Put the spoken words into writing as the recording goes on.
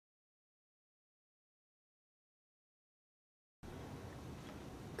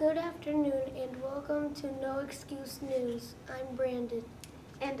Good afternoon and welcome to No Excuse News. I'm Brandon.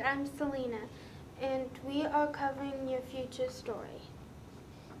 And I'm Selena, and we are covering your future story.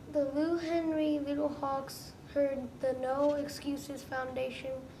 The Lou Henry Little Hawks heard the No Excuses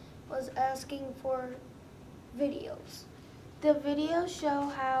Foundation was asking for videos. The videos show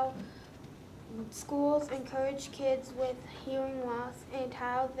how schools encourage kids with hearing loss and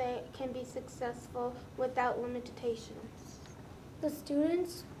how they can be successful without limitations. The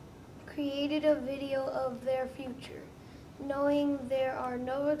students created a video of their future. Knowing there are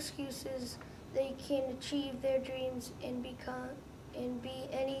no excuses, they can achieve their dreams and be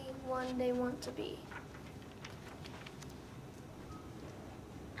anyone they want to be.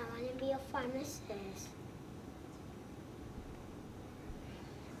 I want to be a pharmacist.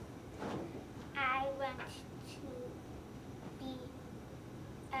 I want to be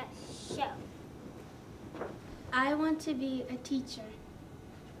a chef. I want to be a teacher.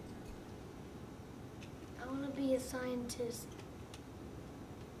 I want to be a scientist.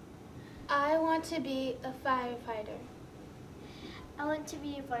 I want to be a firefighter. I want to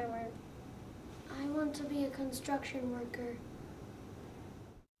be a farmer. I want to be a construction worker.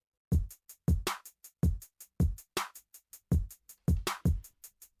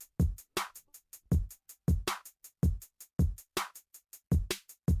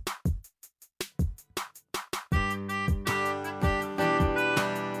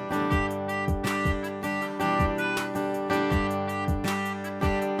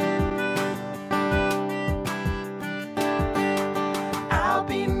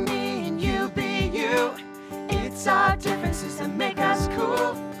 It's our differences that make us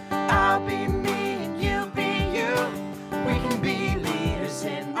cool. I'll be me and you be you. We can be leaders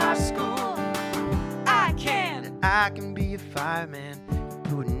in our school. I can be a fireman,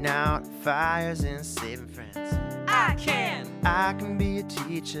 putting out fires and saving friends. I can be a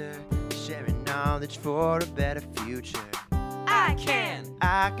teacher, sharing knowledge for a better future. I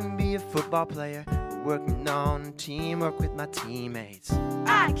can be a football player, working on teamwork with my teammates.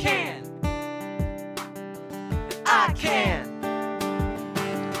 I can.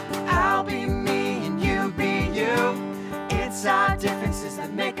 I'll be me and you be you. It's our differences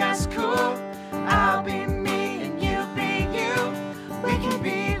that make us cool. I'll be me and you be you. We can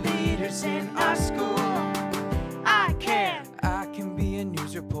be leaders in our school. I can be a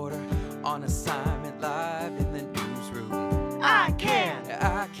news reporter on assignment live in the newsroom. I can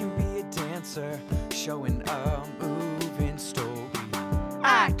be a dancer showing a moving story.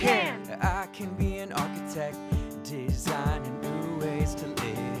 I can be an architect designing new ways to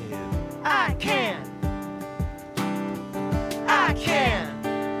live. I can.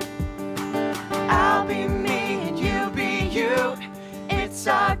 I'll be me and you be you. It's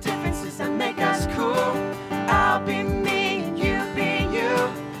our differences that make us cool. I'll be me and you be you.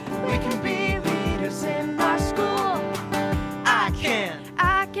 We can be leaders in our school.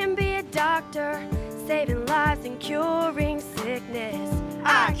 I can be a doctor, saving lives and curing sickness.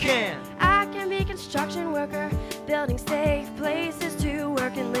 I can be a construction worker, building safe places to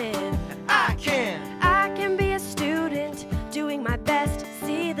work and live. I can be a student, doing my best to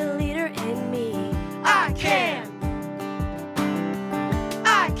see the leader in me. I can.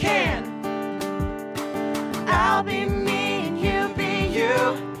 I'll be me and you be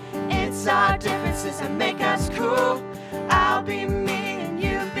you. It's our differences that make us cool. I'll be me and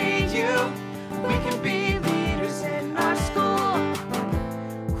you be you. We can be leaders in our school.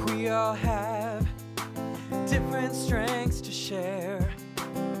 We all have different strengths to share.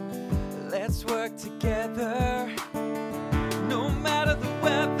 Let's work together, no matter the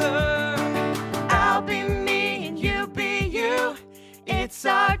weather. I'll be me and you be you. It's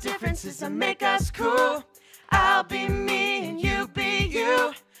our differences that make us cool. I'll be me and you be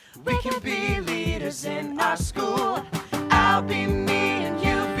you. We can be leaders in our school. I'll be me